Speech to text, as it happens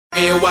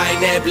Red, white,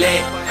 and that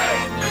black.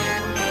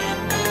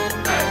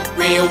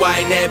 Red,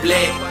 white, and that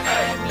black.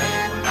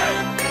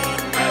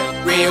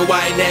 Red,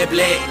 white, and that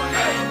black.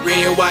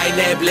 Red, white,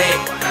 and that black.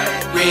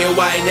 Red,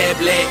 white, and that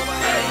black.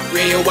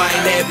 Red, white,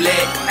 and that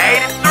black.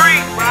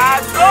 83,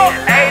 rise up.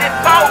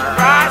 84,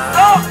 rise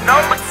up.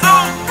 Number 2,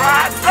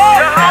 rise up.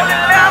 The Holy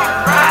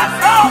Lamb,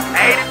 rise up.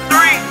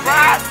 83,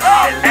 rise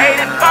up.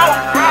 84,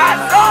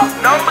 rise up.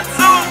 Number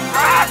 2,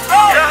 rise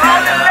up. The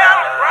Holy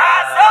Lamb,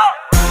 rise up.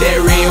 That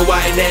red,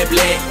 white, and that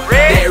black.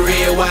 That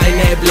red, white,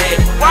 and that black.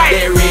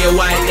 That red,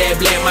 white, and that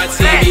black. My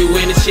TV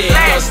winning shit,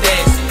 no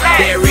stats.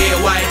 That red,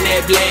 white, and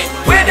that black.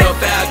 Put them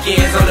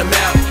Falcons on the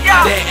map.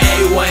 That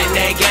A1,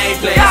 that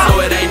gameplay,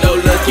 so it ain't no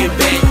looking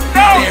back.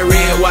 That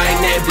red, white,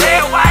 and that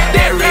black.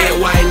 That red,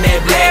 white, and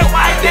that black.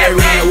 That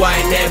red,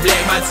 white, and that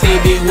black. My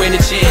TV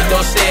winning shit,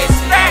 no stats.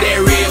 That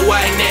red,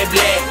 white, and that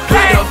black.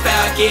 Put them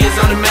Falcons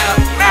on the map.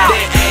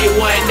 That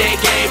A1, that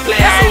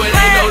gameplay, so it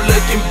ain't no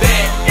looking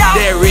back.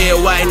 That red,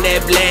 white, and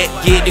that black,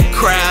 get the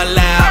crowd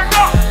loud.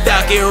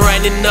 Falcon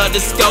running up the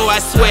score,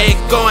 I swear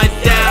it going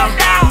down.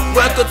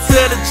 Welcome to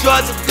the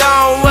Georgia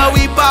Dome, where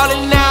we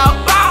ballin' out.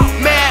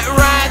 Matt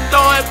Ryan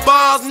throwing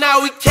balls,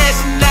 now we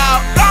cashing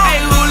out. Hey,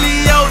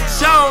 Julio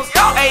Jones,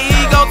 hey, he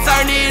gon'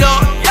 turn it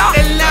up.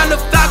 Atlanta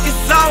Falcons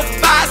on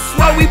fire,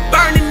 swear we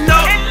burning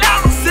up.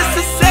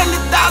 60,000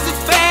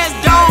 fans,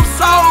 dome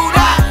sold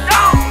out.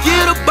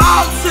 Get a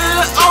ball to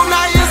the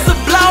owner, it's a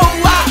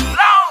blowout.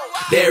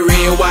 That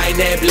red, white,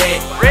 and that black.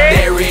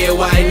 That red,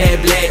 white, and that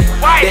black.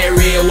 That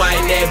red, white,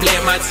 and that black.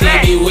 My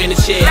TV winning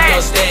shit,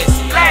 no stats.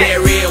 That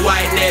red,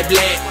 white, and that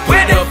black.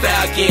 Put them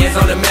Falcons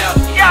on the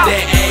map.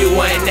 That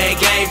A1, that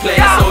gameplay,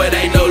 so it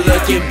ain't no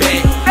looking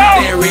back.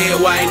 That red,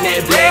 white, and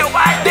that black.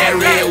 That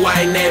red,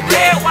 white, and that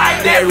black.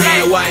 That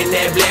red, white, and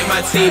that black.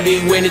 My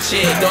TV winning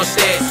shit, no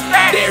stats.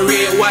 That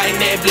red, white,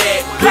 and that black.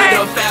 Put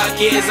them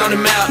Falcons on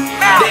the map.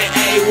 That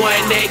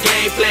A1, that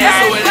gameplay,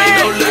 so it ain't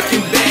no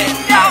looking back.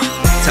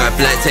 Top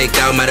flat take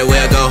out, might as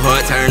well go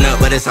hard, turn up,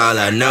 but that's all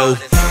I know.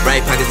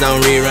 Right pockets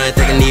on rerun,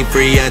 think I need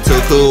free, I'm too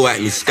cool,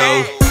 wipe me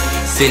scope.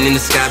 Sitting in the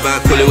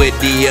skybox, coolin' with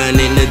Dion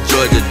in the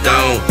Georgia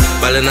Dome.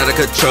 Ballin' out of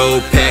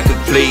control, pack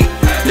complete,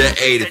 the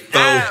 84.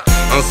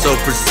 I'm so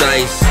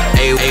precise,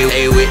 A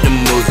with the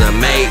moves I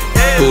make.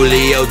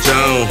 Julio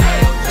Jones,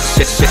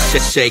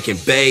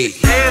 shaking bait.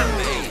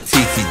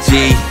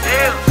 TTG,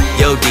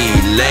 yo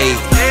delay,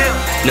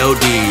 no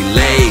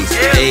delays.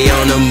 They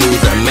on the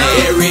moves I made.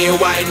 That red,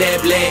 white, and that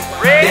black.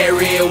 That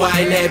red,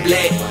 white, and that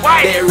black.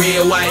 That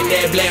red, white, and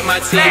that black. My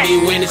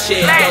TV winning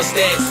shit, no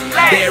stats.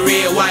 That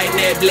red, white, and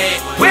that black.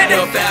 Put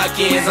them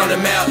Falcons on the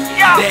map.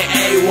 That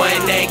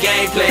A1, that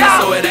gameplay,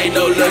 so it ain't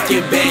no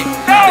looking back.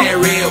 That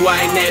red,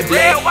 white, and that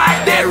black.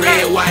 That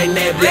red, white, and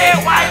that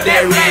black.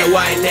 That red,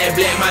 white, and that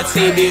black. My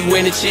TV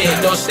winning shit,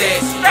 no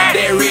stats.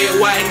 That red,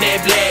 white, and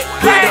that black.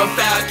 Put them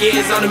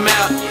Falcons on the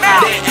map.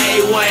 That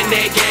A1,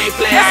 that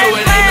gameplay, so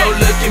it ain't no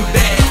looking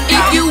back.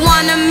 If you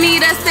wanna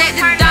meet us at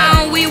the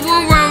dome, we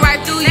will run right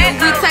through you.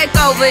 We take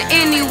over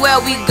anywhere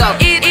we go.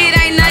 It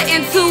ain't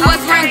nothing to us.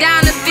 Run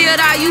down the field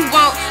all you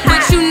want,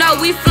 but you know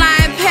we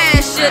flying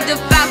past you. The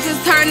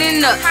Falcons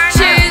turning up.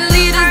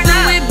 Cheerleaders do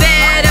it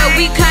better.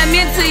 We come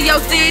into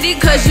your city,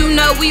 cause you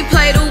know we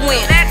play to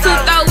win. To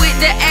throw with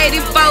the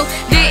 84,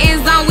 the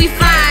end zone we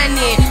flying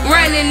in.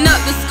 Running up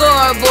the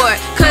scoreboard,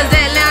 cause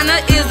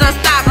Atlanta is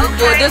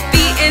unstoppable.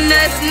 Defeating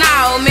us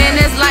now, man,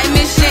 that's like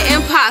mission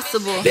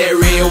impossible. That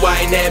red,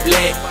 white, and that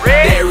black.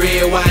 That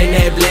red, white, and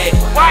that black.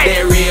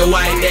 That red,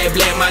 white, and that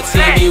black. My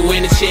TV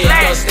winning shit,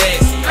 no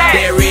stats.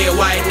 That red,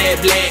 white, and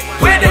that black.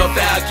 Put them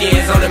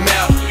Falcons on the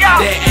map.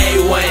 That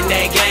A1,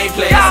 that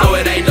gameplay, so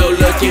it ain't no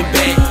looking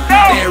back.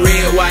 That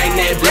red, white, and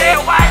that black.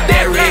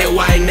 That red,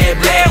 white, and that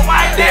black.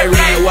 That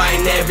red, white,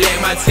 and that black.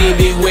 My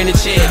TV winning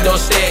shit, no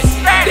stats.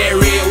 That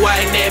red,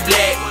 white, and that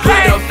black.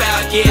 Put them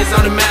Falcons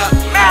on the map.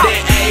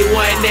 That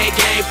A1, that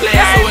gameplay,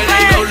 so it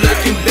ain't no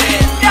looking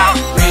back.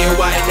 Red,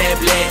 white, and that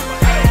black.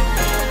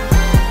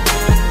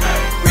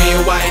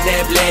 Red, white, and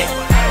that black.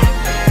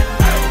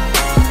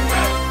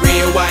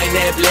 Red, white, and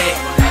that black.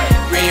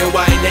 Red,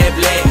 white, and that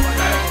black.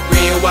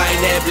 Red, white,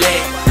 and that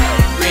black.